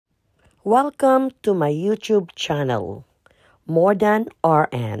Welcome to my YouTube channel, More Than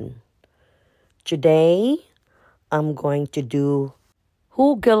RN. Today, I'm going to do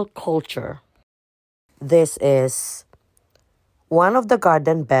Hugelkultur. This is one of the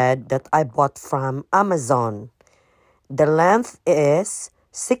garden bed that I bought from Amazon. The length is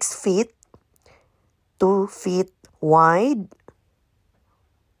 6 feet, 2 feet wide,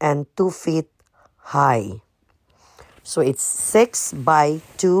 and 2 feet high. So it's 6 by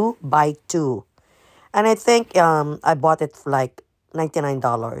 2 by 2. And I think I bought it for like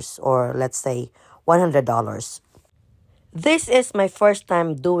 $99 or let's say $100. This is my first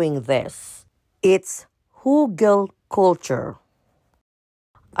time doing this. It's Hugelkultur.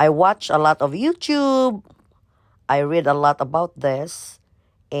 I watch a lot of YouTube. I read a lot about this.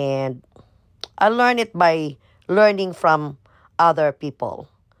 And I learn it by learning from other people.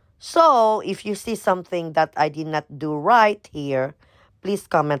 So, if you see something that I did not do right here, please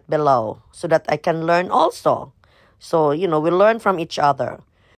comment below so that I can learn also. So, we learn from each other.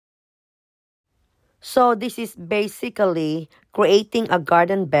 So, this is basically creating a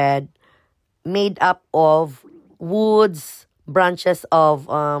garden bed made up of woods, branches of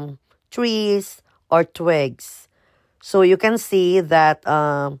trees, or twigs. So, you can see that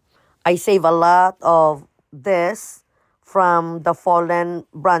I save a lot of this from the fallen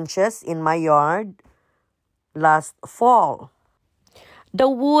branches in my yard last fall. The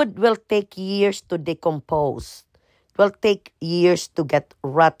wood will take years to decompose. It will take years to get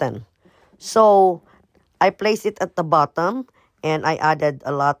rotten. So I placed it at the bottom and I added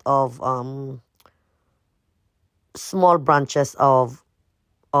a lot of small branches of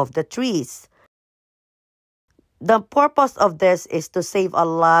the trees. The purpose of this is to save a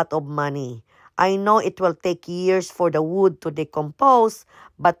lot of money. I know it will take years for the wood to decompose,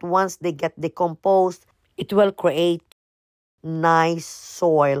 but once they get decomposed, it will create nice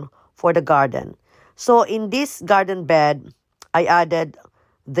soil for the garden. So in this garden bed, I added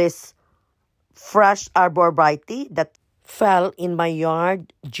this fresh arborvitae that fell in my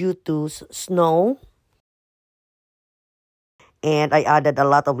yard due to snow. And I added a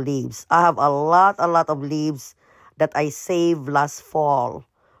lot of leaves. I have a lot of leaves that I saved last fall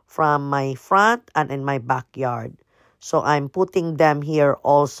from my front and in my backyard. So I'm putting them here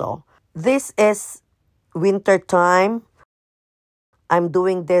also. This is winter time. I'm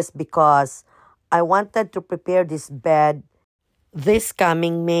doing this because I wanted to prepare this bed this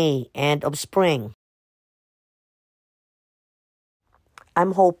coming May, end of spring.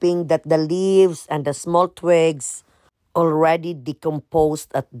 I'm hoping that the leaves and the small twigs already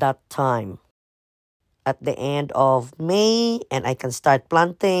decomposed at that time. At the end of May, and I can start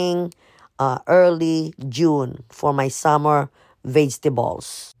planting early June for my summer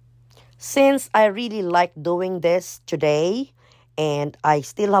vegetables. Since I really like doing this today, and I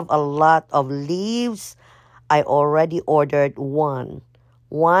still have a lot of leaves, I already ordered one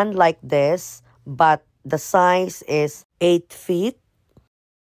like this, but the size is 8 feet,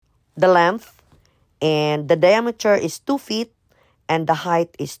 the length, and the diameter is 2 feet, and the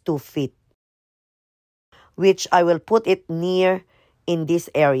height is 2 feet. Which I will put it near in this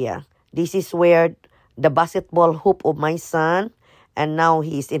area. This is where the basketball hoop of my son, and now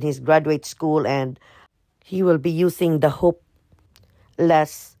he's in his graduate school and he will be using the hoop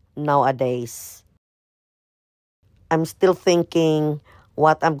less nowadays. I'm still thinking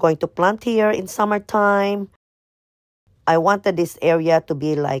what I'm going to plant here in summertime. I wanted this area to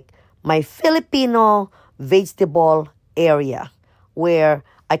be like my Filipino vegetable area where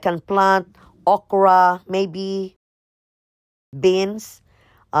I can plant okra, maybe beans,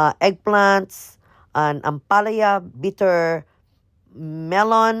 eggplants, and ampalaya, bitter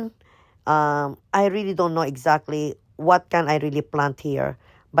melon. I really don't know exactly what can I really plant here,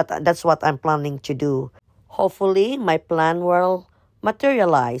 but that's what I'm planning to do. Hopefully, my plan will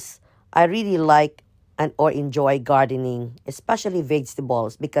materialize. I really like or enjoy gardening, especially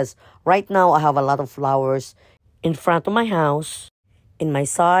vegetables, because right now I have a lot of flowers in front of my house, in my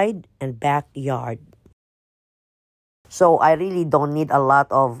side and backyard. So I really don't need a lot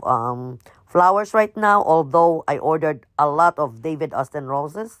of flowers right now, although I ordered a lot of David Austin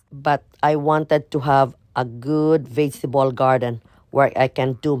roses. But I wanted to have a good vegetable garden where I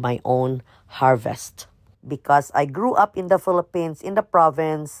can do my own harvest. Because I grew up in the Philippines, in the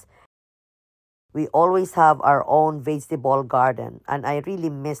province, we always have our own vegetable garden. And I really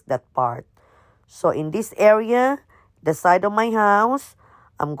miss that part. So in this area, the side of my house,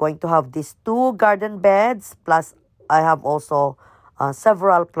 I'm going to have these 2 garden beds, plus I have also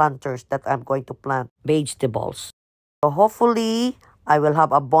several planters that I'm going to plant vegetables. So hopefully, I will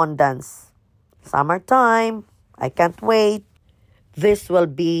have abundance. Summertime, I can't wait. This will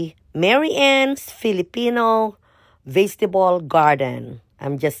be Mary Ann's Filipino Vegetable Garden.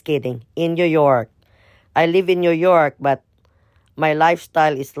 I'm just kidding. In New York. I live in New York, but my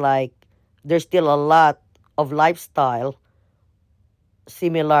lifestyle is like, there's still a lot of lifestyle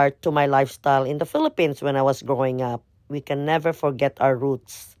similar to my lifestyle in the Philippines when I was growing up. We can never forget our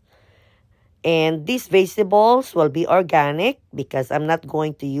roots. And these vegetables will be organic because I'm not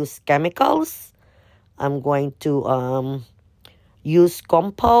going to use chemicals. I'm going to use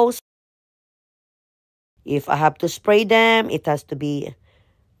compost. If I have to spray them, it has to be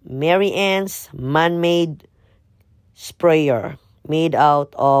Mary Ann's man-made sprayer made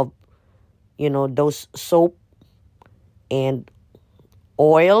out of, those soap and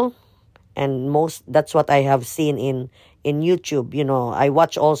oil. And that's what I have seen in YouTube. I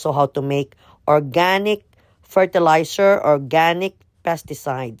watch also how to make organic fertilizer, organic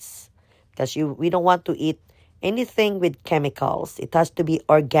pesticides, because we don't want to eat anything with chemicals. It has to be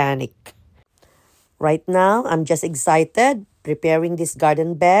organic. Right now, I'm just excited preparing this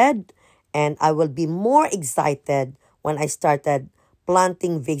garden bed, and I will be more excited when I started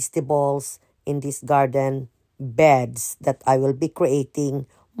planting vegetables in these garden beds that I will be creating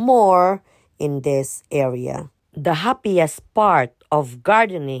more in this area. The happiest part of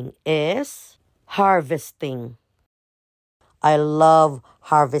gardening is harvesting. I love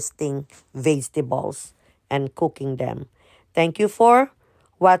harvesting vegetables and cooking them. Thank you for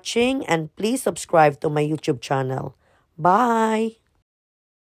watching, and please subscribe to my YouTube channel. Bye!